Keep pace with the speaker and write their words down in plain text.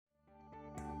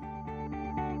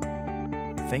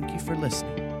Thank you for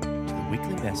listening to the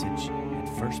weekly message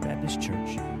at First Baptist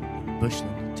Church in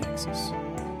Bushland, Texas.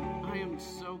 I am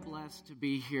so blessed to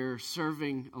be here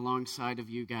serving alongside of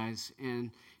you guys,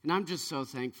 and I'm just so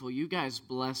thankful. You guys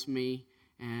bless me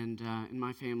and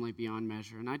my family beyond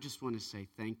measure, and I just want to say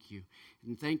thank you.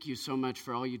 And thank you so much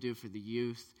for all you do for the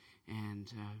youth,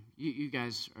 and you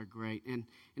guys are great. And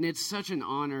it's such an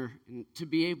honor to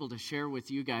be able to share with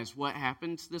you guys what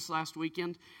happened this last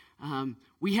weekend.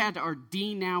 We had our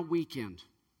D Now weekend,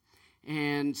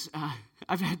 and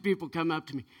I've had people come up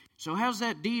to me, so how's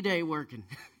that D-Day working?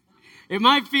 It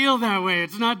might feel that way.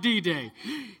 It's not D-Day.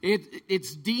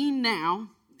 It's D Now,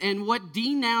 and what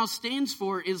D Now stands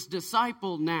for is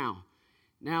Disciple Now.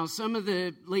 Now, some of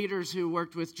the leaders who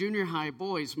worked with junior high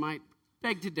boys might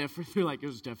beg to differ. They're like, it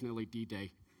was definitely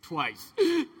D-Day twice.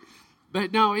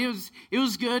 But no, it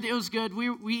was good. It was good.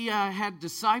 We had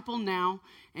Disciple Now,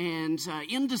 and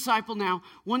in Disciple Now,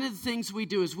 one of the things we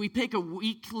do is we pick a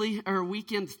weekly or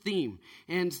weekend theme,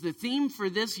 and the theme for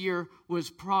this year was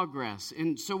progress.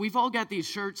 And so we've all got these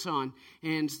shirts on,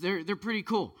 and they're pretty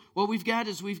cool. What we've got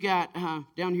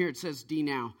down here it says D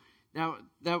Now. Now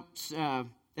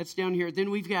that's down here.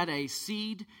 Then we've got a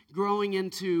seed growing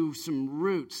into some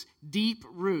roots, deep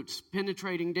roots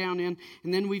penetrating down in.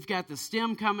 And then we've got the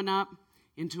stem coming up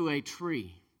into a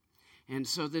tree. And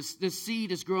so this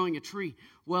seed is growing a tree.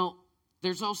 Well,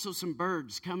 there's also some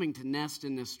birds coming to nest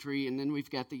in this tree. And then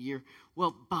we've got the year.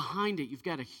 Well, behind it, you've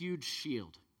got a huge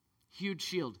shield. Huge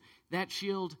shield. That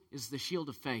shield is the shield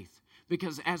of faith.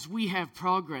 Because as we have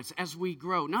progress, as we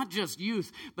grow, not just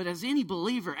youth, but as any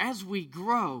believer, as we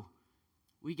grow,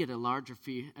 we get a larger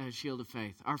shield of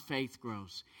faith. Our faith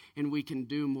grows, and we can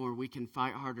do more. We can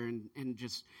fight harder and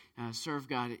just serve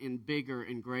God in bigger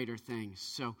and greater things.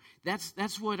 So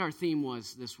that's what our theme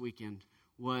was this weekend,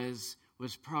 was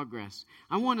progress.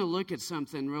 I want to look at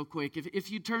something real quick.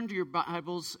 If you turn to your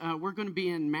Bibles, we're going to be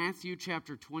in Matthew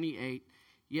chapter 28.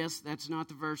 Yes, that's not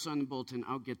the verse on the bulletin.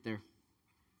 I'll get there.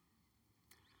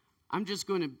 I'm just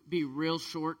going to be real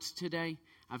short today.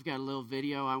 I've got a little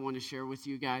video I want to share with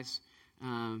you guys.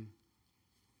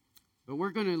 But we're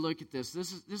going to look at this.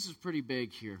 This is pretty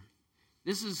big here.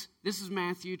 This is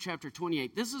Matthew chapter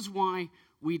 28. This is why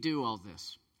we do all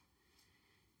this.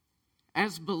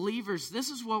 As believers, this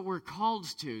is what we're called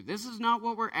to. This is not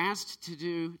what we're asked to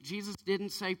do. Jesus didn't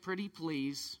say pretty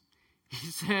please. He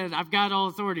said, I've got all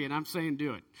authority, and I'm saying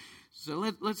do it. So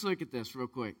let's look at this real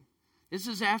quick. This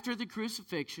is after the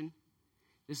crucifixion.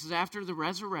 This is after the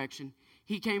resurrection.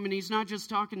 He came, and he's not just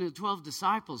talking to the 12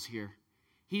 disciples here.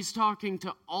 He's talking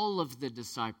to all of the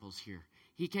disciples here.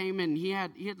 He came and he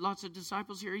had lots of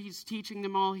disciples here. He's teaching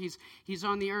them all. He's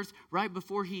on the earth right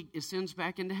before he ascends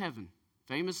back into heaven.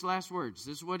 Famous last words.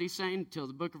 This is what he's saying till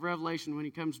the book of Revelation when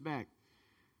he comes back.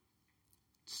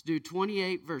 Let's do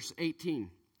 28 verse 18.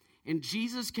 And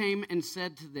Jesus came and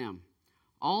said to them,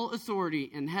 all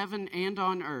authority in heaven and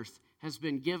on earth has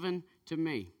been given to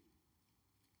me.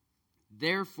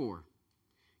 Therefore,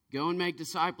 go and make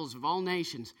disciples of all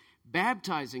nations,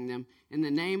 baptizing them in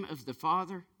the name of the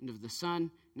Father and of the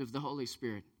Son and of the Holy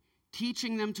Spirit,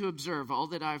 teaching them to observe all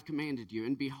that I have commanded you.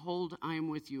 And behold, I am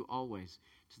with you always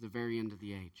to the very end of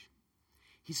the age.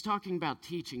 He's talking about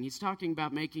teaching. He's talking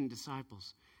about making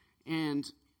disciples. And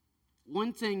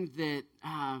one thing that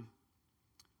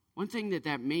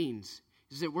means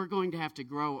is that we're going to have to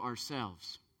grow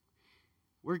ourselves.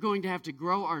 We're going to have to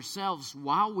grow ourselves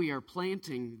while we are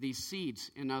planting these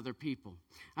seeds in other people.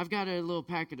 I've got a little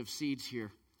packet of seeds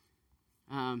here.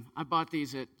 I bought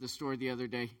these at the store the other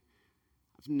day.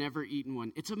 I've never eaten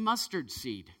one. It's a mustard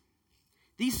seed.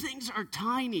 These things are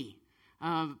tiny.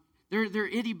 They're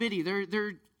itty bitty.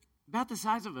 They're about the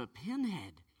size of a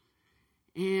pinhead.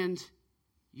 And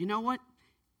you know what?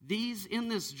 These in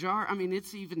this jar,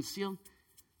 it's even sealed.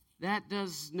 That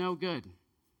does no good.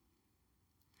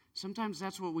 Sometimes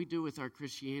that's what we do with our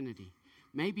Christianity.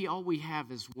 Maybe all we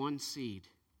have is one seed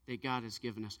that God has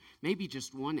given us. Maybe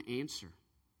just one answer.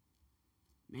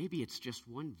 Maybe it's just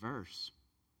one verse.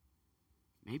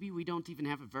 Maybe we don't even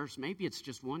have a verse. Maybe it's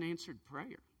just one answered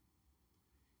prayer.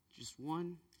 Just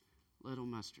one little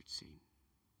mustard seed.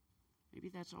 Maybe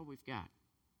that's all we've got.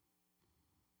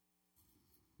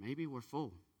 Maybe we're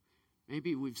full.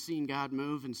 Maybe we've seen God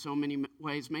move in so many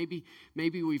ways. Maybe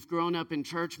we've grown up in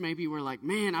church. Maybe we're like,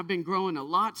 man, I've been growing a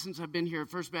lot since I've been here at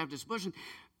First Baptist Bushland.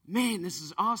 Man, this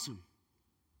is awesome.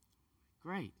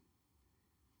 Great.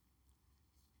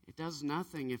 It does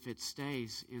nothing if it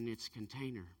stays in its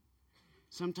container.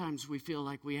 Sometimes we feel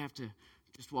like we have to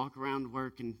just walk around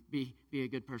work and be a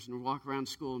good person, or walk around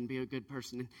school and be a good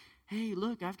person. And, hey,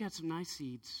 look, I've got some nice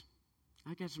seeds.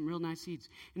 I've got some real nice seeds.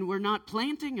 And we're not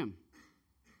planting them.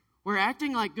 We're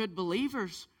acting like good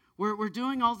believers. We're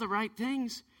doing all the right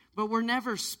things, but we're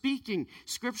never speaking.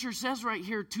 Scripture says right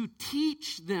here to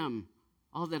teach them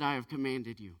all that I have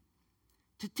commanded you.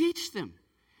 To teach them.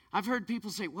 I've heard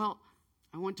people say, well,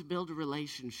 I want to build a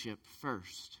relationship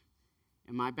first.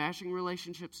 Am I bashing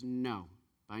relationships? No,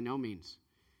 by no means.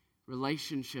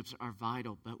 Relationships are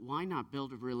vital, but why not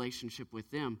build a relationship with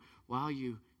them while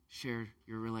you share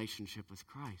your relationship with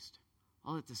Christ,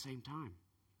 all at the same time?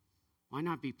 Why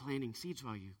not be planting seeds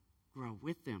while you grow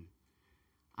with them?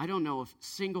 I don't know a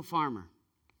single farmer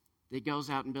that goes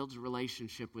out and builds a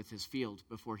relationship with his field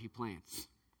before he plants.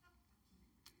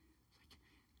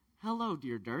 Hello,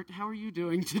 dear dirt. How are you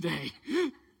doing today?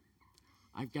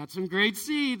 I've got some great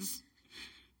seeds.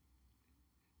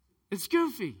 It's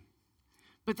goofy.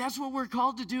 But that's what we're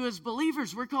called to do as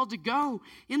believers. We're called to go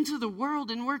into the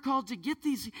world, and we're called to get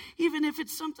these, even if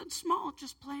it's something small,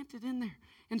 just plant it in there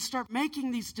and start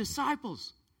making these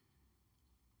disciples.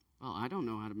 Well, I don't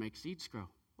know how to make seeds grow.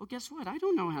 Well, guess what? I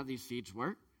don't know how these seeds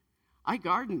work. I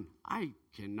garden. I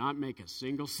cannot make a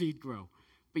single seed grow.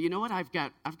 But you know what? I've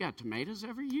got tomatoes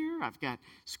every year. I've got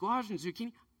squash and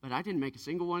zucchini, but I didn't make a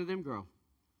single one of them grow.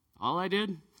 All I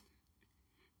did,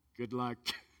 good luck.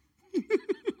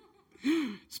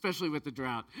 Especially with the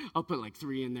drought. I'll put like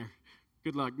 3 in there.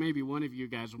 Good luck. Maybe one of you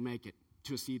guys will make it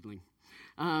to a seedling.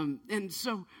 And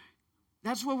so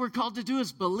that's what we're called to do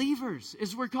as believers,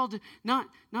 is we're called to not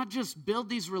just build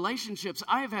these relationships.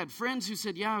 I have had friends who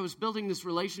said, yeah, I was building this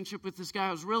relationship with this guy.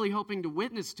 I was really hoping to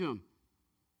witness to him.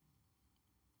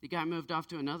 The guy moved off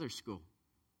to another school.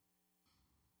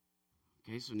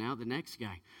 Okay, so now the next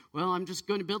guy. Well, I'm just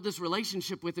going to build this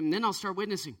relationship with him, then I'll start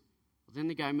witnessing. Well, then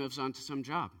the guy moves on to some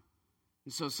job.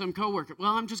 And so some coworker,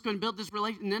 well, I'm just going to build this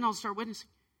relationship, and then I'll start witnessing.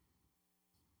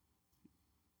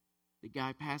 The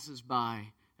guy passes by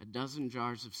a dozen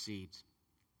jars of seeds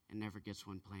and never gets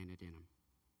one planted in him.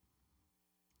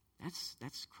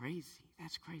 That's crazy.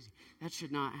 That's crazy. That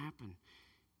should not happen.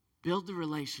 Build the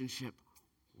relationship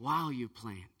while you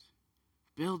plant.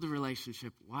 Build the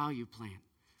relationship while you plant.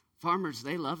 Farmers,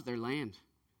 they love their land.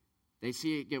 They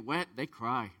see it get wet, they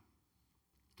cry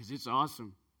because it's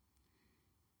awesome.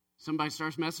 Somebody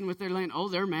starts messing with their land, oh,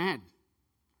 they're mad.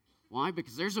 Why?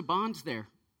 Because there's a bond there.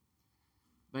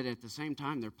 But at the same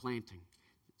time, they're planting.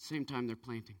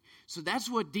 So that's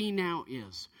what D Now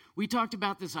is. We talked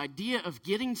about this idea of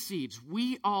getting seeds.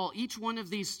 Each one of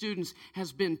these students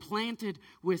has been planted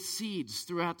with seeds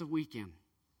throughout the weekend.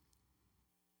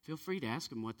 Feel free to ask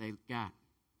them what they got.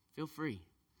 Feel free.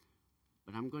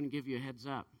 But I'm going to give you a heads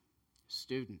up.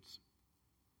 Students,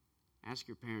 ask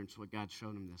your parents what God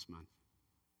showed them this month.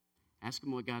 Ask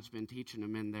them what God's been teaching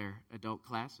them in their adult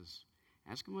classes.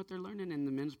 Ask them what they're learning in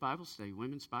the men's Bible study,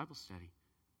 women's Bible study.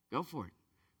 Go for it.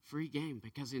 Free game.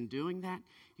 Because in doing that,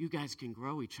 you guys can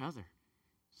grow each other.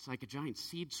 It's like a giant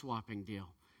seed swapping deal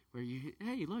where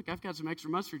hey, look, I've got some extra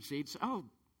mustard seeds. Oh,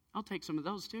 I'll take some of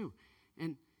those too.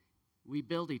 And we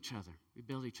build each other.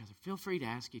 Feel free to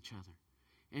ask each other.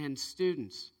 And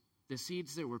students, the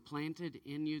seeds that were planted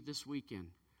in you this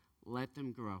weekend, let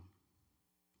them grow.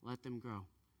 Let them grow.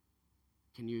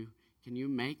 Can you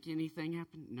make anything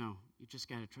happen? No. You just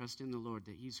got to trust in the Lord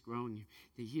that He's growing you,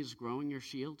 that He is growing your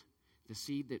shield, the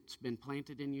seed that's been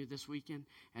planted in you this weekend,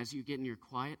 as you get in your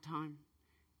quiet time,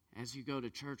 as you go to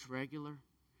church regular,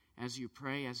 as you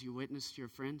pray, as you witness to your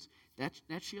friends, that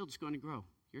shield's going to grow.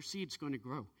 Your seed's going to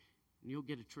grow, and you'll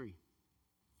get a tree.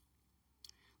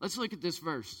 Let's look at this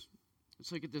verse.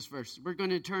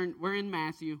 We're in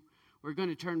Matthew. We're going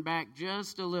to turn back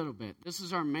just a little bit. This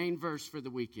is our main verse for the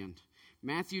weekend.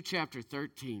 Matthew chapter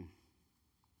 13.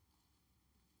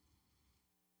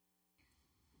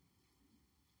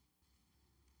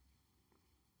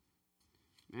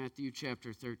 Matthew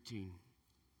chapter 13.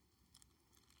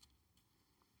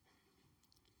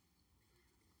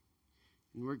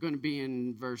 And we're going to be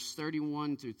in verse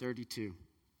 31 through 32.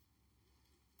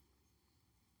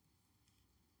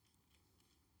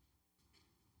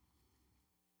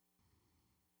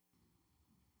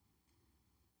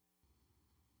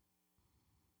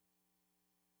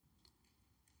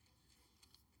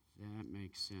 That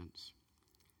makes sense.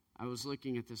 I was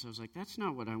looking at this. I was like, that's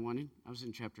not what I wanted. I was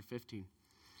in chapter 15.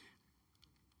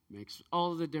 Makes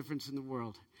all the difference in the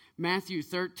world. Matthew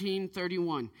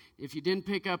 13:31. If you didn't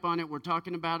pick up on it, we're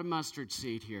talking about a mustard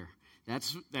seed here.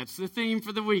 That's the theme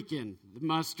for the weekend. The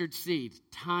mustard seed.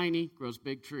 Tiny, grows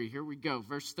big tree. Here we go.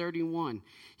 Verse 31.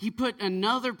 He put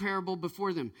another parable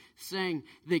before them, saying,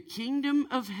 the kingdom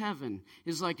of heaven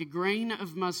is like a grain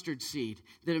of mustard seed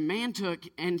that a man took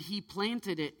and he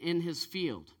planted it in his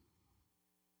field.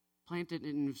 Planted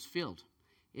it in his field.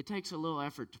 It takes a little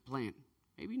effort to plant.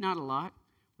 Maybe not a lot.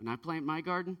 When I plant my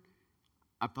garden,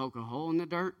 I poke a hole in the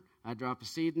dirt, I drop a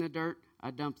seed in the dirt,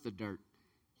 I dump the dirt.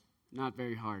 Not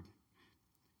very hard.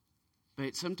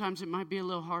 But sometimes it might be a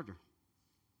little harder.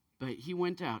 But he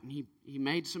went out and he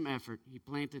made some effort. He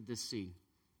planted this seed.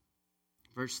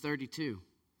 Verse 32.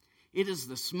 It is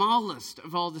the smallest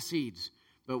of all the seeds,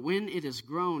 but when it is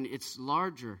grown, it's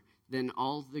larger than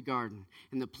all the garden.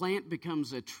 And the plant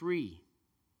becomes a tree.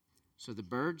 So the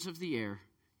birds of the air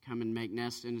come and make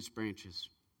nests in its branches.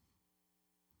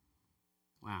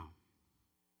 Wow.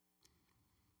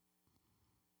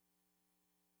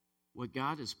 What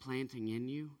God is planting in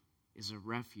you is a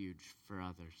refuge for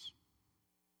others.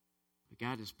 What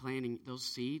God is planting those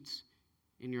seeds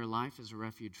in your life as a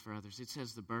refuge for others. It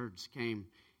says the birds came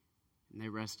and they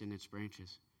rest in its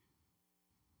branches.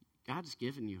 God's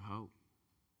given you hope.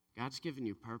 God's given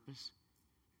you purpose.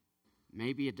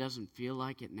 Maybe it doesn't feel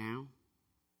like it now.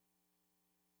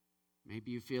 Maybe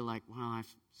you feel like, well,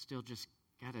 I've still just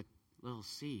got a little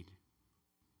seed.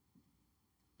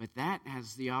 But that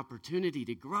has the opportunity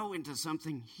to grow into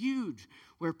something huge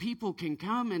where people can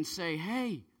come and say,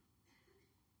 hey,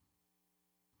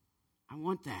 I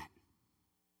want that.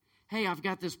 Hey, I've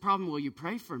got this problem. Will you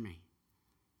pray for me?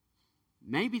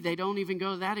 Maybe they don't even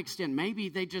go to that extent. Maybe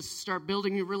they just start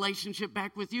building a relationship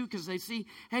back with you because they see,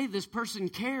 hey, this person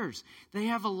cares. They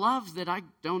have a love that I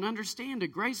don't understand, a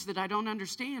grace that I don't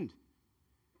understand.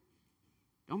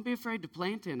 Don't be afraid to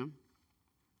plant in them.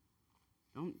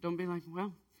 Don't be like,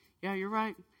 well, yeah, you're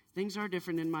right. Things are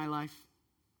different in my life.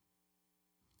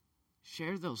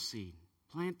 Share those seeds.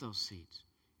 Plant those seeds.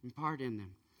 Impart in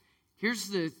them. Here's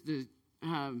the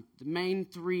main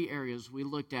three areas we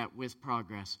looked at with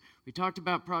progress. We talked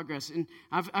about progress, and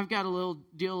I've got a little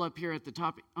deal up here at the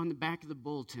top on the back of the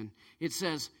bulletin. It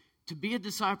says, to be a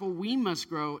disciple, we must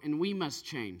grow and we must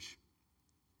change.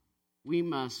 We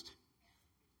must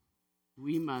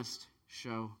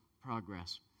show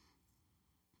progress.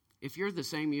 If you're the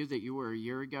same you that you were a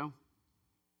year ago,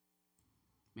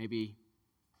 maybe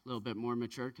a little bit more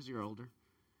mature because you're older,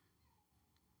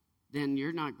 then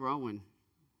you're not growing.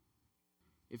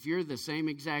 If you're the same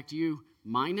exact you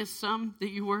minus some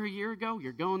that you were a year ago,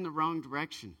 you're going the wrong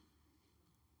direction.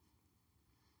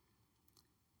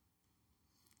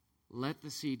 Let the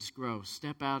seeds grow.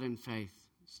 Step out in faith.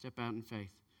 Step out in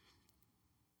faith.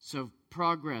 So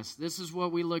progress. This is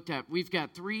what we looked at. We've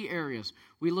got three areas.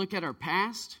 We look at our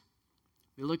past.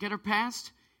 We look at our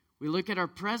past. We look at our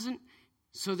present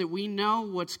so that we know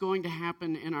what's going to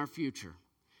happen in our future.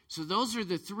 So those are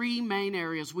the three main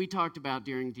areas we talked about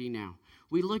during D Now.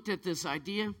 We looked at this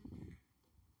idea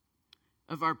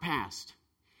of our past.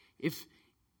 If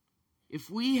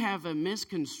we have a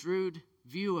misconstrued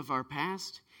view of our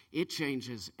past, it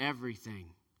changes everything.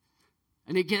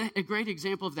 And again, a great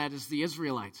example of that is the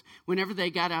Israelites. Whenever they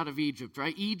got out of Egypt,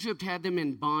 right? Egypt had them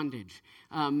in bondage.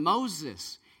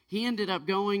 Moses, he ended up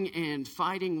going and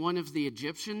fighting one of the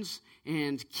Egyptians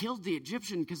and killed the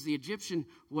Egyptian because the Egyptian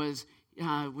was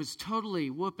totally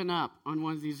whooping up on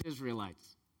one of these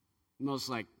Israelites. Most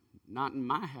like, not in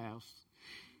my house.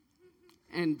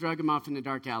 And drug him off in a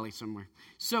dark alley somewhere.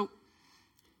 So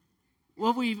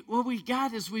what we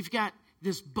got is we've got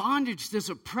this bondage, this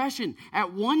oppression.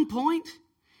 At one point,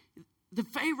 the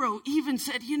Pharaoh even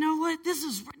said, you know what? This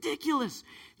is ridiculous.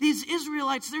 These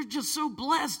Israelites, they're just so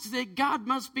blessed that God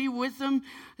must be with them.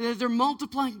 They're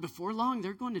multiplying. Before long,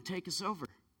 they're going to take us over.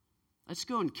 Let's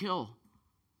go and kill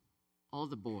all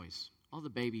the boys, all the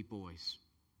baby boys.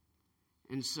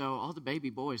 And so all the baby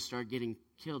boys started getting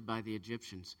killed by the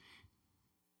Egyptians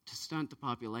to stunt the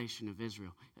population of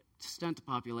Israel, to stunt the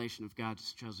population of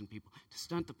God's chosen people, to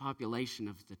stunt the population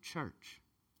of the church.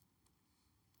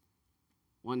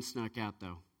 One snuck out,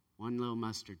 though. One little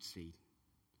mustard seed.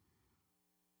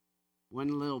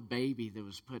 One little baby that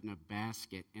was put in a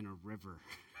basket in a river.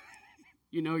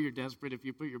 You know you're desperate if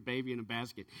you put your baby in a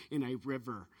basket in a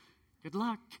river. Good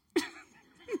luck.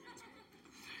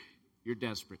 You're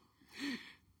desperate.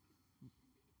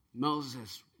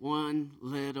 Moses, one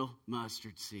little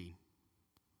mustard seed.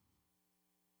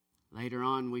 Later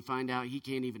on, we find out he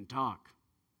can't even talk.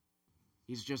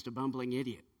 He's just a bumbling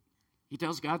idiot. He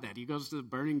tells God that. He goes to the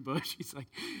burning bush. He's like,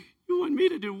 you want me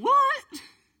to do what?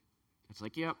 It's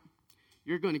like, yep,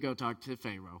 you're going to go talk to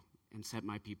Pharaoh and set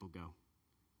my people go.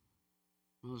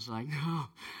 Moses is like, no,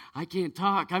 I can't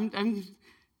talk.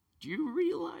 Do you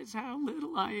realize how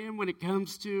little I am when it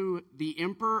comes to the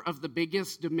emperor of the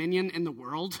biggest dominion in the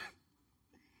world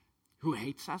who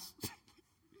hates us?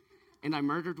 And I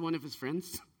murdered one of his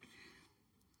friends?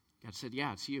 God said,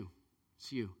 yeah, it's you.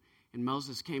 It's you. And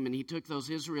Moses came and he took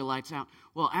those Israelites out.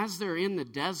 Well, as they're in the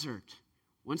desert,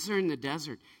 Once they're in the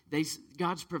desert,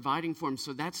 God's providing for them,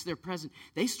 so that's their present.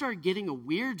 They start getting a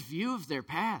weird view of their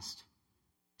past.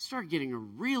 Start getting a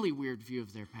really weird view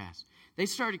of their past. They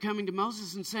started coming to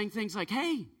Moses and saying things like,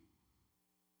 hey,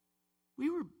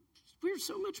 we were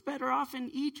so much better off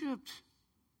in Egypt.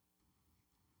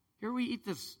 Here we eat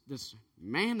this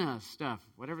manna stuff,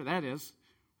 whatever that is.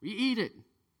 We eat it.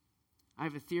 I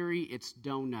have a theory, it's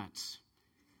donuts.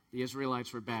 The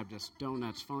Israelites were Baptists,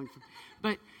 donuts falling from...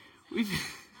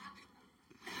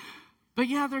 But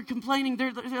yeah, they're complaining.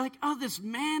 They're like, oh, this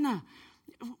manna.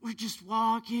 We're just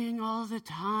walking all the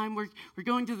time. We're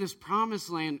going to this promised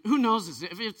land. Who knows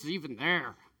if it's even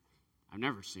there? I've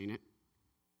never seen it.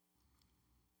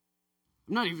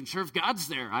 I'm not even sure if God's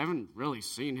there. I haven't really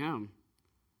seen him.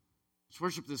 Let's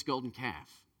worship this golden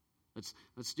calf.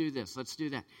 Let's do this. Let's do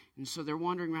that. And so they're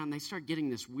wandering around. They start getting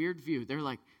this weird view. They're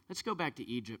like, let's go back to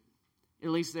Egypt. At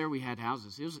least there we had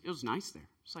houses. It was nice there.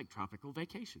 It's like tropical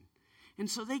vacation. And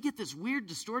so they get this weird,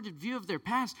 distorted view of their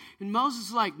past. And Moses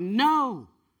is like, no,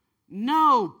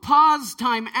 pause,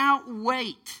 time out,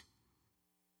 wait.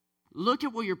 Look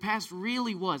at what your past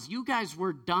really was. You guys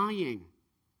were dying.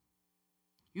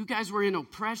 You guys were in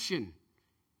oppression.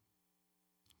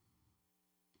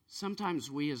 Sometimes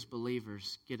we as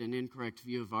believers get an incorrect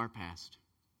view of our past.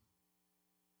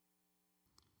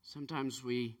 Sometimes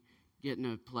we get in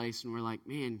a place and we're like,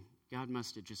 man, God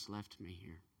must have just left me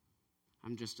here.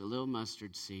 I'm just a little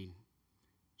mustard seed,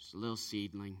 just a little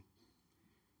seedling.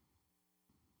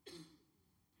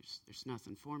 There's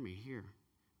nothing for me here.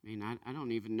 I mean, I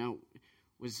don't even know.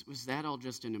 Was that all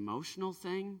just an emotional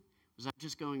thing? Was I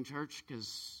just going to church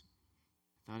because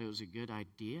I thought it was a good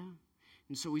idea?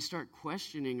 And so we start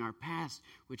questioning our past,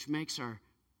 which makes our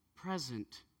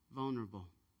present vulnerable.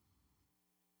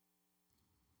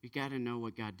 We got to know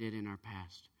what God did in our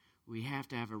past. We have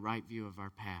to have a right view of our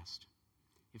past.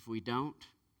 If we don't,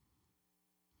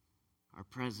 our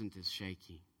present is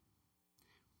shaky.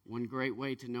 One great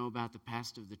way to know about the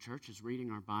past of the church is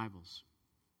reading our Bibles.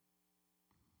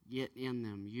 Get in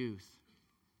them, youth.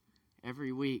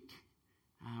 Every week,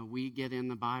 we get in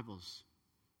the Bibles.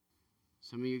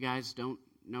 Some of you guys don't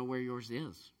know where yours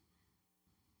is.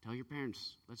 Tell your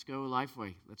parents, let's go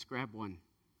Lifeway. Let's grab one.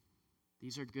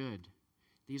 These are good.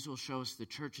 These will show us the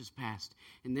church's past.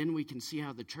 And then we can see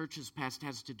how the church's past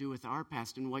has to do with our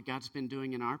past and what God's been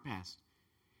doing in our past.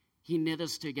 He knit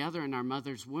us together in our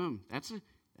mother's womb. That's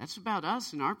about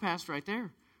us and our past right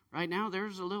there. Right now,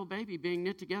 there's a little baby being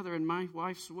knit together in my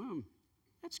wife's womb.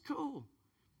 That's cool.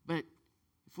 But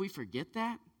if we forget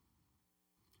that,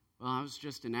 well, I was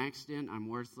just an accident. I'm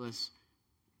worthless.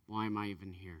 Why am I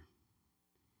even here?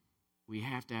 We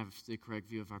have to have the correct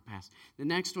view of our past. The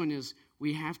next one is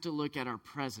we have to look at our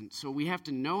present. So we have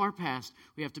to know our past.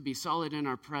 We have to be solid in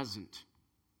our present.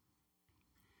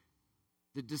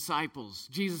 The disciples,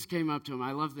 Jesus came up to him.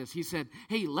 I love this. He said,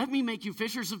 hey, let me make you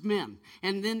fishers of men.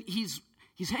 And then he's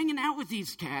hanging out with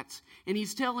these cats, and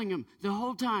he's telling them the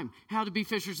whole time how to be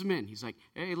fishers of men. He's like,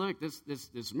 hey, look,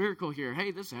 this miracle here.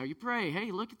 Hey, this is how you pray.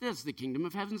 Hey, look at this. The kingdom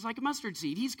of heaven's like a mustard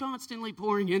seed. He's constantly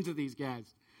pouring into these guys.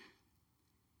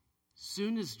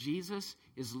 Soon as Jesus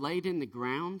is laid in the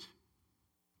ground,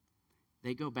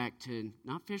 they go back to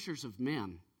not fishers of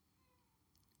men,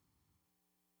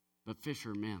 but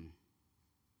fishermen.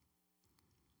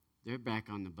 They're back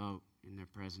on the boat in their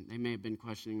present. They may have been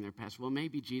questioning their past. Well,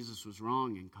 maybe Jesus was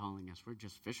wrong in calling us. We're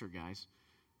just fisher guys.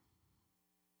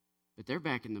 But they're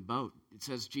back in the boat. It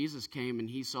says Jesus came and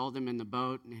he saw them in the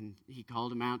boat and he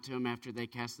called them out to him after they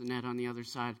cast the net on the other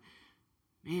side.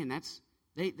 Man,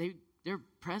 their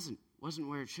present wasn't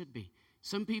where it should be.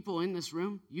 Some people in this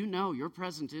room, you know your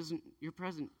present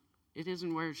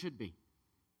isn't where it should be.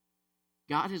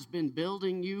 God has been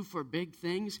building you for big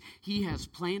things. He has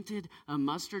planted a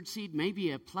mustard seed,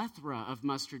 maybe a plethora of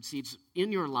mustard seeds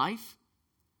in your life.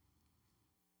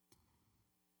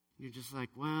 You're just like,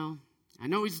 well, I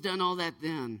know he's done all that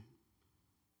then,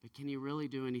 but can he really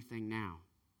do anything now?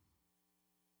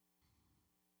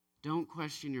 Don't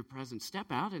question your present. Step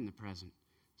out in the present.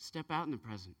 Step out in the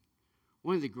present.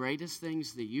 One of the greatest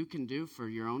things that you can do for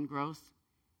your own growth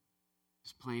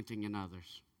is planting in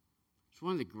others. It's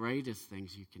one of the greatest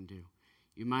things you can do.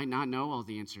 You might not know all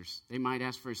the answers. They might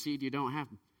ask for a seed you don't have.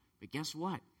 But guess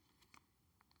what?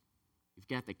 You've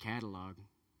got the catalog.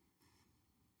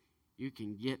 You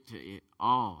can get to it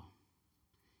all.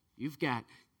 You've got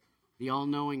the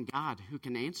all-knowing God who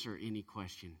can answer any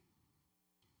question.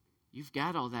 You've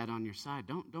got all that on your side.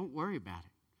 Don't worry about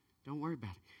it. Don't worry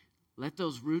about it. Let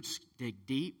those roots dig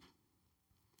deep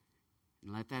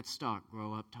and let that stalk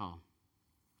grow up tall.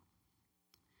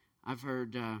 I've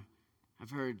heard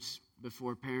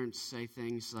before parents say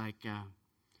things like,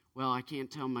 well, I can't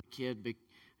tell my kid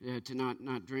to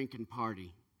not drink and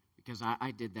party because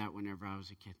I did that whenever I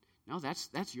was a kid. No,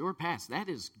 that's your past. That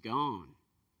is gone.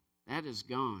 That is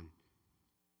gone.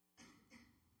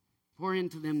 Pour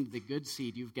into them the good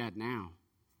seed you've got now.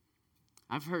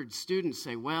 I've heard students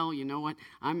say, well, you know what?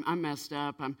 I'm messed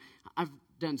up. I've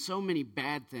done so many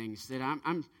bad things that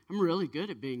I'm really good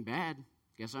at being bad.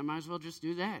 Guess I might as well just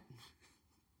do that.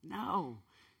 No,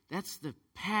 that's the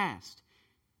past.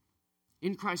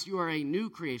 In Christ, you are a new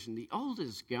creation. The old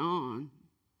is gone.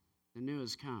 The new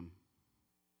has come.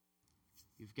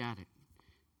 You've got it.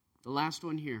 The last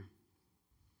one here.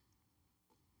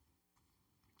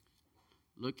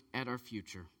 Look at our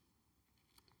future.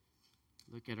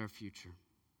 Look at our future.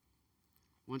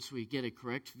 Once we get a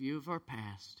correct view of our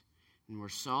past and we're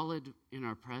solid in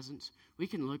our presence, we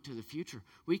can look to the future.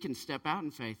 We can step out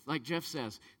in faith. Like Jeff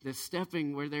says, the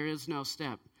stepping where there is no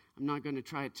step. I'm not going to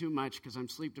try it too much because I'm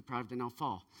sleep deprived and I'll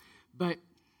fall. But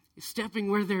stepping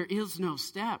where there is no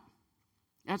step,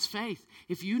 that's faith.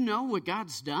 If you know what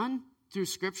God's done through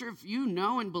Scripture, if you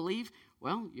know and believe,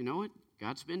 well, you know what?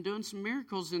 God's been doing some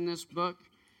miracles in this book.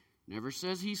 Never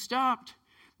says he stopped.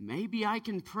 Maybe I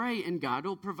can pray and God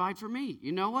will provide for me.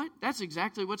 You know what? That's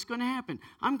exactly what's going to happen.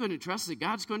 I'm going to trust that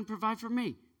God's going to provide for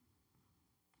me.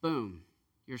 Boom.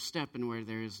 You're stepping where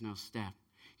there is no step.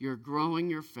 You're growing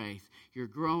your faith. You're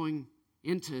growing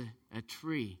into a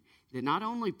tree that not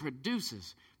only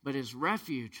produces, but is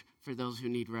refuge for those who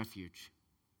need refuge.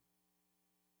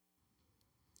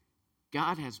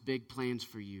 God has big plans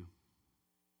for you.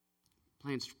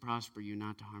 Plans to prosper you,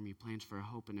 not to harm you. Plans for a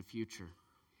hope and a future.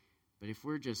 But if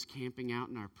we're just camping out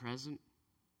in our present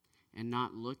and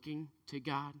not looking to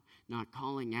God, not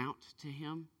calling out to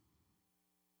Him,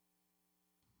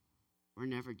 we're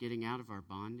never getting out of our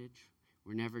bondage.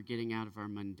 We're never getting out of our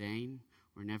mundane.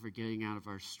 We're never getting out of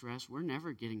our stress. We're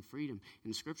never getting freedom.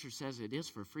 And Scripture says it is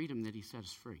for freedom that He set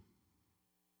us free.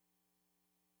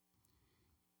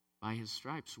 By His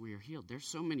stripes we are healed. There's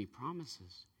so many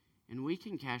promises, and we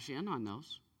can cash in on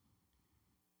those,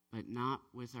 but not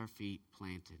with our feet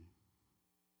planted.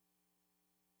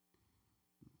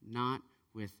 Not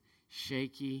with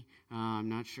shaky, I'm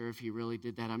not sure if He really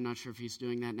did that. I'm not sure if He's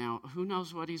doing that now. Who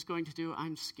knows what He's going to do?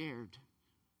 I'm scared.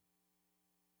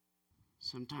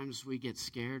 Sometimes we get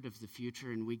scared of the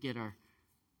future and we get our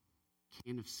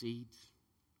can of seeds,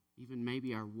 even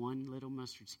maybe our one little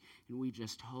mustard seed, and we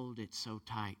just hold it so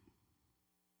tight.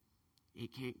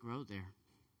 It can't grow there.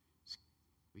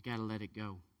 We got to let it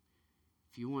go.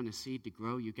 If you want a seed to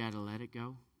grow, you got to let it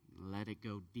go. Let it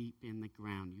go deep in the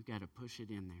ground. You got to push it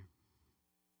in there.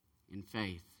 In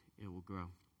faith, it will grow.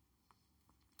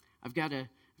 I've got a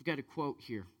quote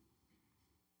here.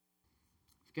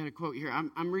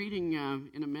 I'm reading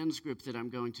in a men's group that I'm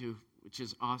going to, which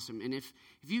is awesome. And if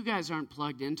you guys aren't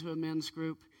plugged into a men's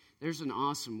group, there's an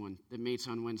awesome one that meets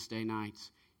on Wednesday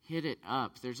nights. Hit it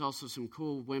up. There's also some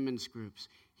cool women's groups.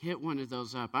 Hit one of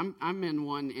those up. I'm in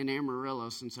one in Amarillo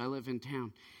since I live in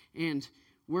town. And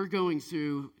we're going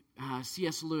through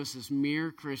C.S. Lewis's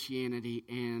Mere Christianity.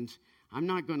 And I'm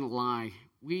not going to lie.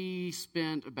 We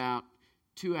spent about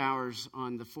 2 hours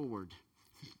on the foreword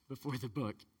before the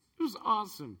book. It was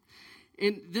awesome.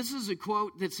 And this is a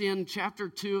quote that's in chapter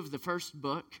 2 of the first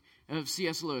book of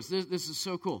C.S. Lewis. This is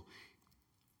so cool.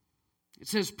 It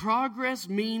says, progress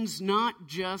means not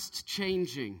just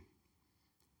changing,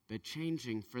 but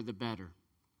changing for the better.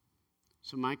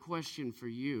 So my question for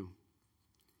you,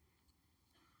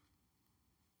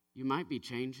 you might be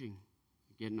changing,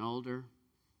 getting older,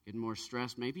 getting more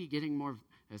stressed, maybe getting more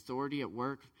authority at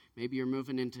work. Maybe you're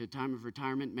moving into a time of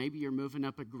retirement. Maybe you're moving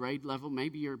up a grade level.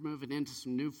 Maybe you're moving into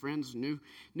some new friends,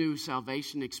 new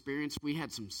salvation experience. We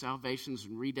had some salvations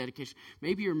and rededication.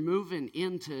 Maybe you're moving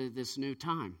into this new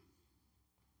time.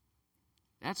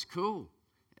 That's cool.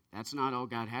 That's not all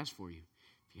God has for you.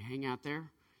 If you hang out there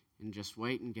and just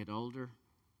wait and get older,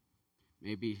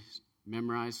 maybe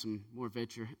memorize some more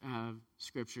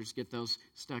scriptures, get those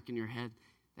stuck in your head,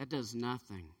 that does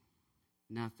nothing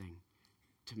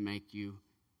to make you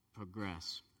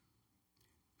progress.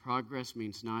 Progress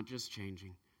means not just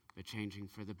changing, but changing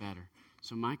for the better.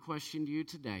 So my question to you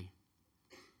today,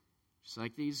 just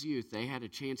like these youth, they had a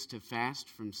chance to fast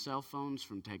from cell phones,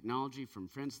 from technology, from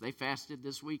friends. They fasted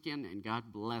this weekend, and God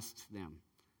blessed them.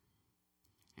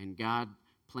 And God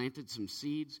planted some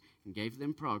seeds and gave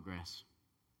them progress.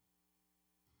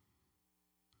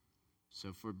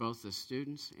 So for both the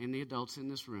students and the adults in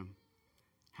this room,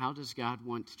 how does God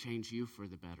want to change you for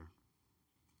the better?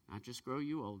 Not just grow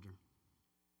you older,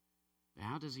 but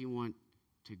how does He want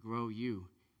to grow you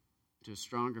to a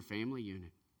stronger family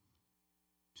unit,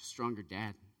 to a stronger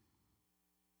dad,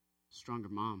 stronger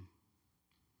mom,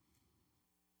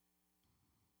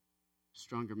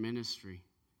 stronger ministry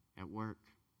at work.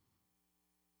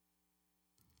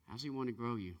 How's he want to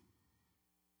grow you?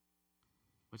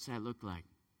 What's that look like?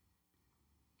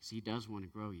 Because he does want to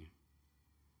grow you.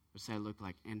 What's that look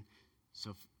like? And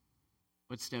so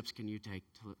what steps can you take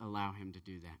to allow him to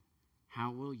do that?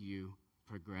 How will you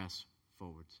progress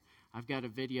forwards? I've got a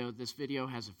video. This video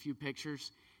has a few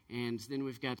pictures, and then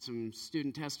we've got some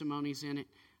student testimonies in it.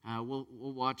 We'll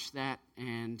watch that,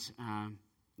 and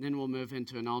then we'll move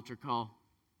into an altar call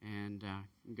and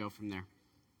go from there.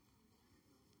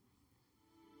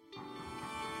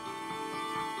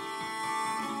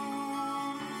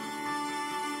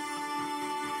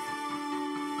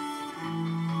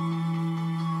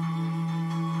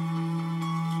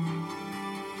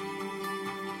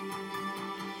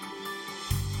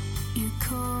 You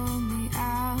call me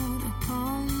out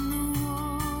upon the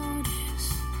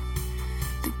waters,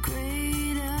 the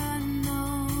great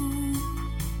unknown,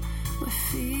 where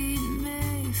feet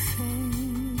may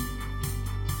fail.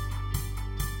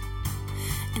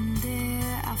 And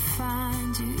there I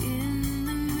find you in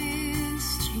the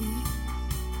mystery,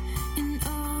 in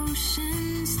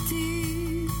oceans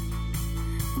deep,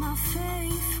 my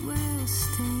faith will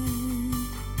stand.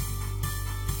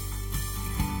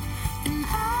 And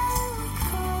I will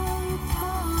call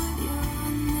upon your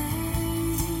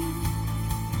name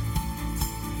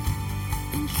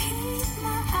and keep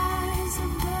my eyes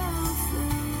above the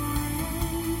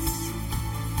waves.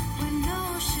 When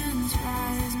oceans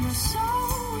rise, my soul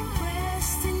will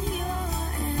rest in your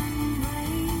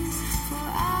embrace. For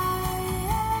I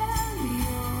am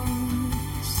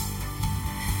yours,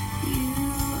 you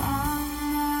are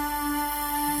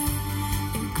mine.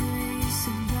 Your grace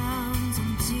abounds in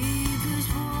deepest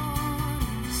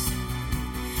waters.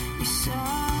 Your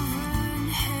sovereign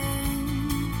hand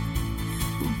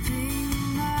will be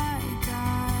my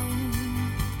guide.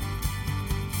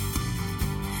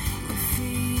 Where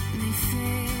feet may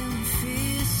fail and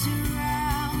fear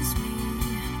surrounds me,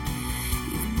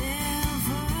 you've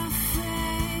never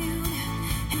failed,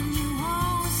 and you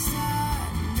won't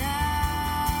start now.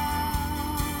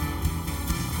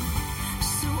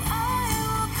 So I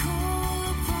will call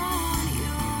upon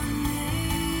your name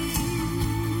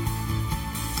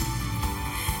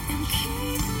and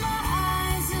keep my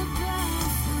eyes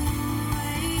above the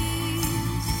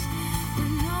waves.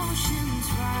 When oceans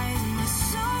rise, my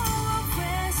soul will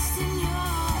rest in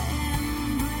your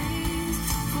embrace.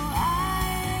 For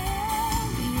I am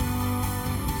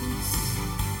yours,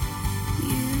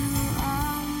 you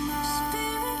are mine.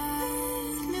 Spirit,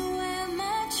 lead me where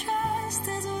my trust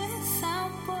is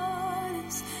without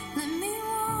borders. Let me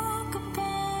walk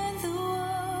upon the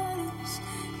waters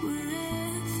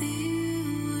wherever you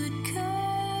would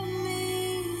call me.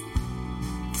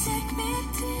 Take me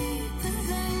deeper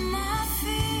than my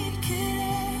feet could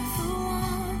ever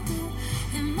wander,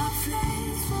 and my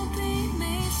faith will be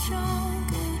made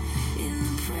stronger in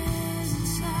the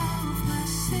presence of my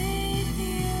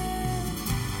Savior.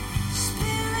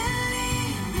 Spirit,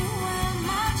 lead me where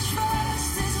my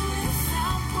trust is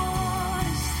without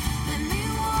borders. Let me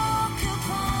walk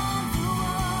upon the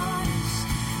waters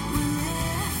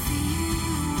wherever you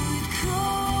would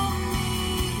call me.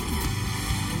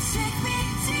 Take me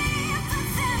deeper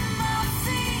than my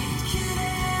feet could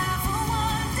ever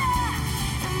wander,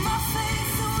 and my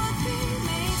faith will be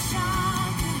made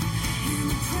stronger in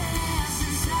the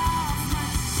presence of my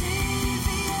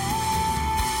Savior.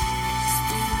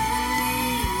 Spirit,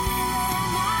 lead me where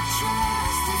my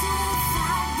trust is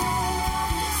without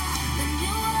borders. Let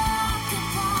me walk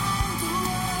upon the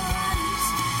waters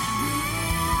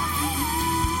wherever you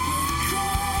would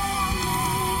call me.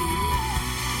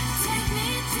 Take me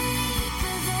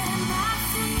deeper than my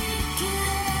feet could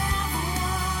ever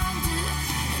wander,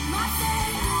 and my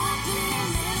faith will be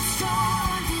made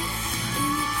stronger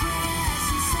in the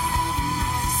presence of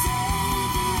my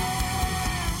Savior.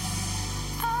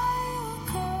 I will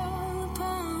call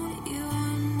upon your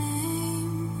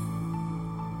name.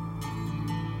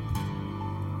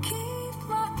 Keep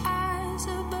my eyes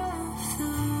above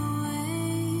the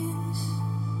waves.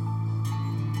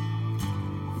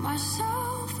 My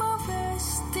soul will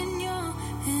rest in your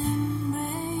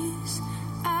embrace.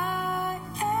 I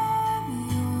am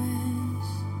yours,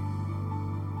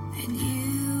 and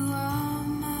you are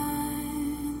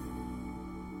mine.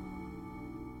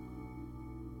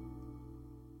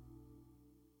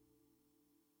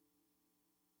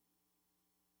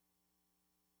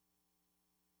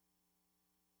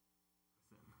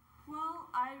 Well,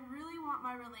 I really want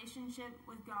my relationship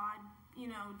with God,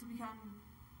 to become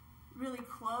really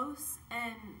close,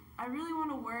 and I really want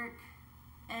to work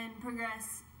and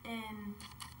progress in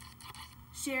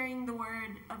sharing the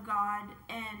word of God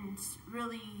and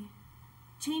really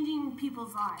changing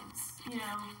people's lives,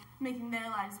 making their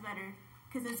lives better,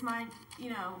 because it's my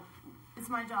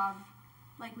job.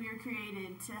 Like, we were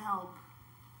created to help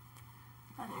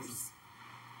others.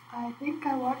 I think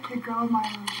I want to grow my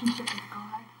relationship with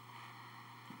God.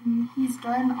 He's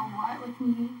done a lot with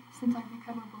me since I've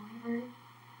become a believer,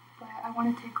 but I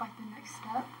want to take the next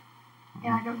step,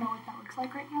 and I don't know what that looks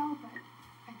like right now, but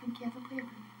I think he has a plan for me.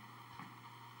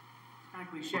 Kind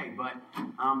of cliche, but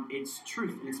it's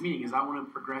truth and its meaning is I want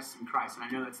to progress in Christ, and I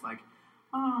know that's it's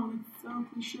so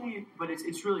cliche, but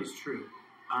it's really true.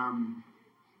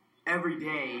 Every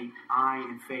day I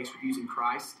am faced with using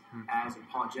Christ as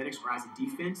apologetics or as a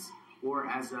defense or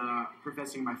as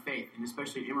professing my faith, and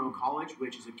especially at Emerald College,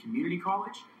 which is a community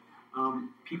college,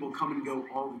 people come and go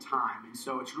all the time, and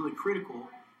so it's really critical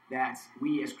that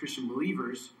we as Christian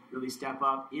believers really step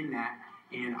up in that,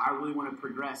 and I really want to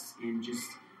progress in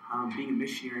just being a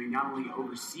missionary, not only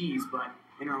overseas, but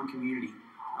in our own community.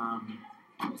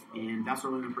 And that's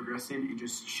what we're going to progress in, and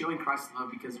just showing Christ's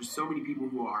love, because there's so many people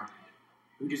who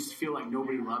just feel like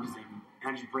nobody loves them.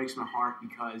 And it just breaks my heart,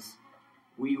 because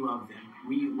we love them.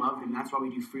 We love them. That's why we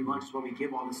do free lunch. That's why we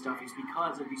give all this stuff. It's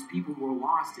because of these people who are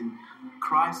lost, and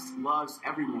Christ loves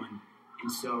everyone.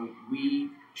 And so we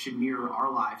should mirror our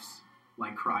lives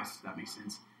like Christ, if that makes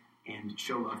sense, and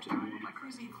show love to everyone like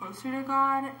Christ. To be closer to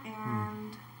God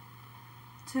and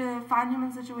to find him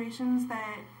in situations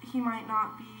that he might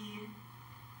not be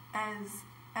as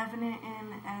evident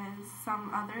in as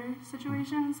some other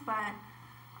situations, but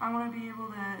I want to be able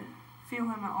to feel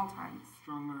him at all times.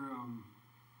 Stronger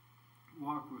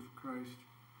walk with Christ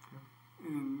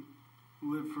and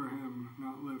live for him,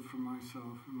 not live for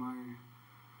myself in my,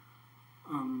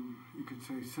 you could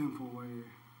say, sinful way.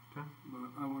 Okay.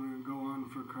 But I want to go on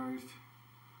for Christ,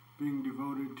 being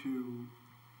devoted to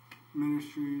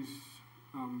ministries,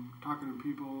 talking to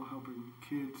people, helping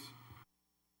kids.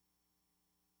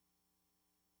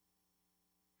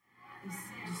 It's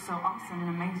just so awesome and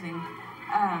amazing.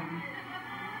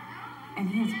 And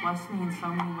he has blessed me in so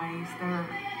many ways.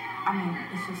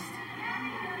 It's just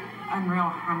unreal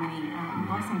how many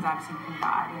blessings I've seen from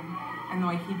God and the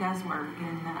way he does work.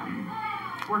 And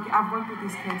I've worked with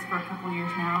these kids for a couple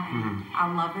years now, and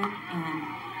I love it. And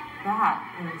that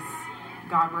is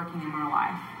God working in my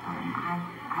life.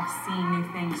 I've seen new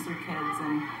things through kids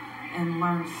and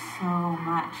learned so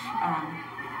much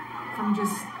from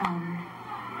just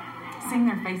seeing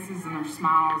their faces and their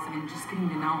smiles and just getting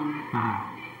to know them.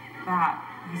 That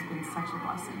has been such a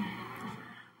blessing.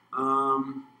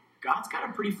 God's got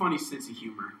a pretty funny sense of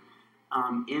humor,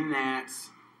 in that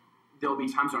there'll be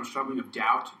times when I'm struggling with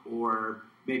doubt or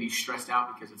maybe stressed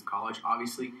out because it's college,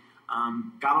 obviously.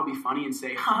 God will be funny and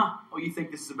say, oh, you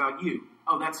think this is about you?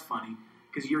 Oh, that's funny,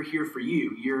 because you're here for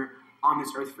you. You're on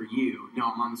this earth for you. No,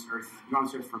 I'm on this earth. You're on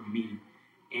this earth for me.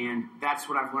 And that's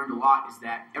what I've learned a lot, is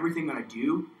that everything that I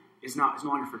do is no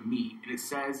longer for me. And it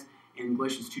says in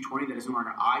Galatians 2:20 that it's no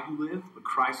longer I who live, but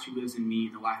Christ who lives in me.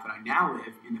 And the life that I now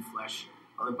live in the flesh,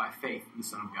 I live by faith in the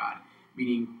Son of God.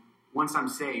 Meaning, once I'm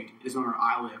saved, it is no longer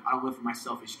I live. I don't live for my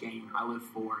selfish gain. I live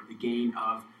for the gain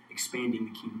of expanding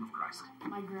the kingdom of Christ.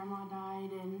 My grandma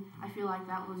died, and I feel like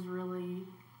that was really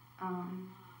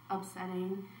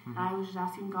upsetting. And I was just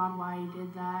asking God why he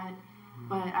did that.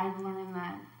 But I've learned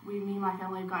that me and my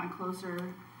family have gotten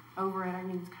closer over it. I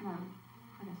mean, it's kind of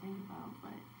hard to think about,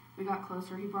 but we got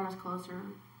closer. He brought us closer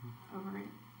over it.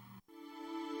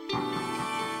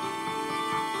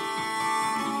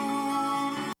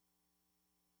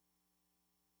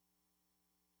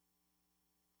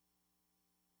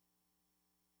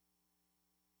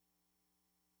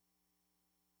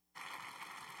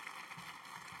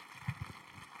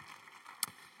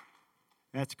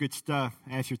 That's good stuff.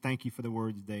 Asher, thank you for the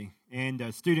word today. And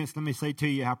students, let me say to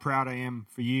you how proud I am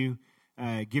for you,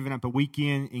 giving up a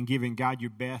weekend and giving God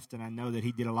your best. And I know that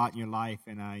he did a lot in your life,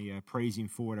 and I praise him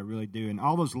for it. I really do. And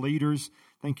all those leaders,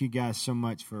 thank you guys so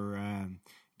much for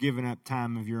giving up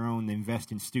time of your own to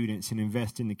invest in students and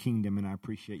invest in the kingdom. And I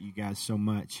appreciate you guys so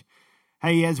much.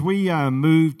 Hey, as we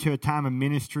move to a time of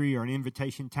ministry or an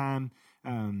invitation time,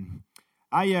 I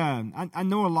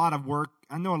know a lot of work.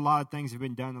 I know a lot of things have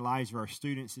been done in the lives of our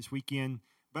students this weekend,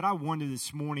 but I wonder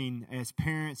this morning, as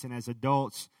parents and as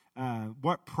adults,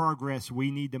 what progress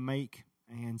we need to make.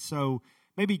 And so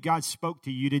maybe God spoke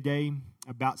to you today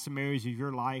about some areas of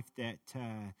your life that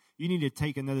you need to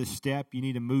take another step. You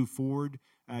need to move forward.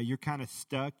 You're kind of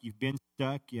stuck. You've been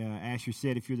stuck. Asher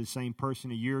said if you're the same person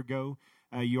a year ago,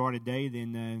 you are today,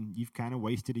 then you've kind of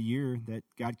wasted a year that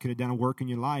God could have done a work in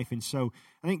your life. And so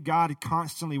I think God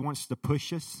constantly wants to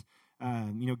push us.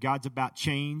 God's about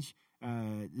change.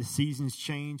 The seasons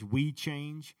change. We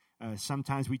change.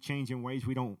 Sometimes we change in ways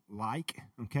we don't like,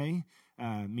 okay,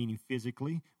 meaning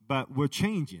physically, but we're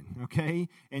changing, okay?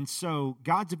 And so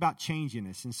God's about changing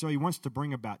us, and so he wants to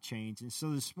bring about change. And so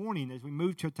this morning, as we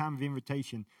move to a time of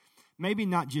invitation, maybe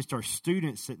not just our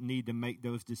students that need to make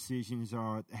those decisions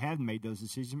or have made those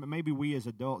decisions, but maybe we as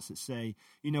adults that say,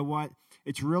 you know what,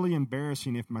 it's really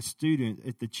embarrassing if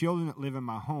if the children that live in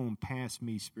my home pass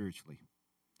me spiritually.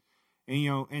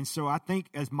 And so I think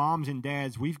as moms and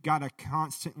dads, we've got to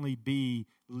constantly be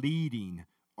leading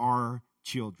our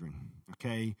children,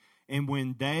 okay? And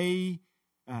when they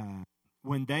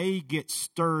get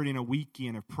stirred in a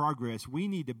weekend of progress, we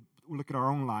need to look at our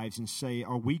own lives and say,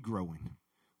 are we growing?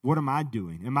 What am I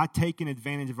doing? Am I taking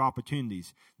advantage of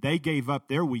opportunities? They gave up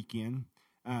their weekend.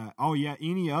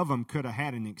 Any of them could have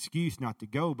had an excuse not to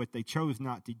go, but they chose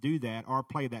not to do that or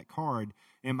play that card.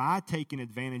 Am I taking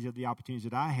advantage of the opportunities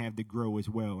that I have to grow as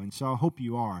well? And so I hope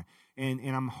you are. And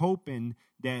I'm hoping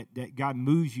that God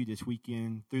moves you this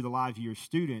weekend through the lives of your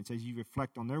students as you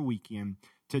reflect on their weekend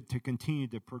to continue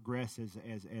to progress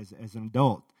as an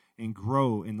adult and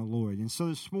grow in the Lord. And so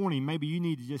this morning, maybe you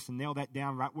need to just nail that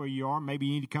down right where you are. Maybe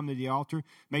you need to come to the altar.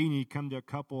 Maybe you need to come to a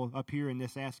couple up here and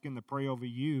just ask them to pray over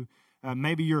you.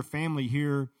 Maybe you're a family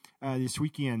here this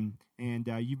weekend, and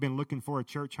you've been looking for a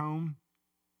church home.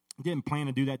 Didn't plan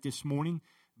to do that this morning,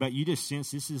 but you just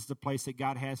sense this is the place that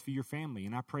God has for your family.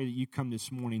 And I pray that you come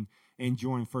this morning and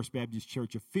join First Baptist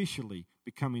Church, officially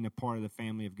becoming a part of the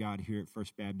family of God here at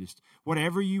First Baptist.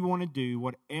 Whatever you want to do,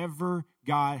 whatever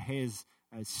God has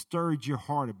stirred your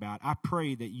heart about, I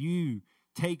pray that you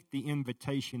take the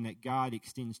invitation that God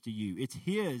extends to you. It's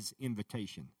his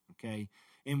invitation, okay?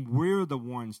 And we're the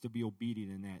ones to be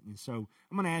obedient in that. And so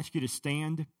I'm going to ask you to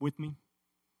stand with me.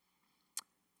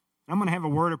 I'm going to have a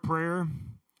word of prayer,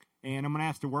 and I'm going to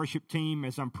ask the worship team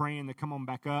as I'm praying to come on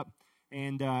back up.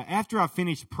 And after I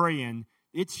finish praying,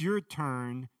 it's your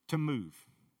turn to move,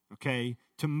 okay?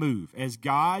 To move. As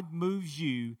God moves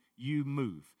you, you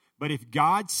move. But if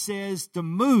God says to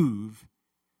move,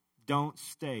 don't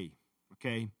stay,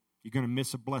 okay? You're going to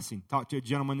miss a blessing. Talked to a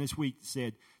gentleman this week that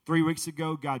said, 3 weeks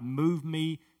ago, God moved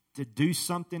me to do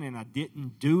something, and I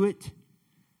didn't do it,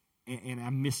 and I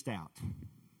missed out.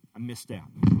 I missed out.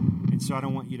 And so I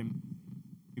don't want you to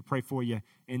pray for you,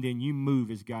 and then you move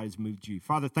as God has moved you.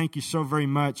 Father, thank you so very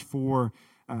much for,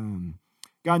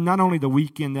 God, not only the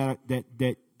weekend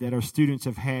that our students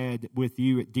have had with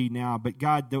you at D Now, but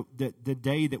God, the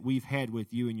day that we've had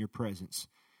with you in your presence.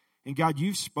 And God,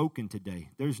 you've spoken today.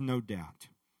 There's no doubt.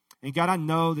 And God, I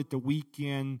know that the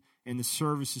weekend and the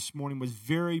service this morning was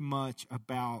very much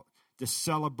about the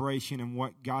celebration and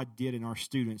what God did in our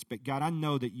students. But God, I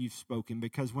know that you've spoken,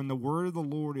 because when the word of the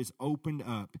Lord is opened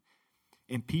up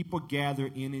and people gather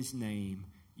in his name,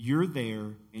 you're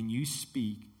there and you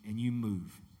speak and you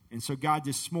move. And so God,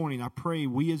 this morning, I pray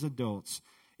we as adults,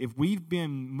 if we've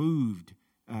been moved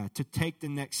to take the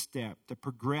next step, to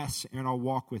progress in our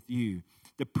walk with you,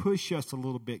 to push us a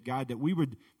little bit, God, that we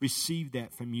would receive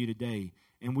that from you today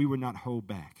and we would not hold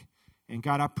back. And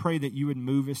God, I pray that you would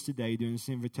move us today during this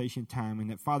invitation time, and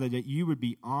that, Father, that you would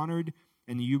be honored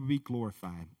and that you would be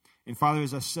glorified. And Father,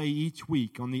 as I say each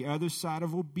week, on the other side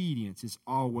of obedience is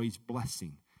always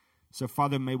blessing. So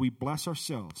Father, may we bless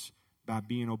ourselves by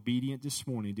being obedient this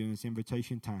morning during this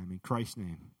invitation time. In Christ's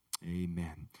name,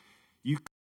 amen.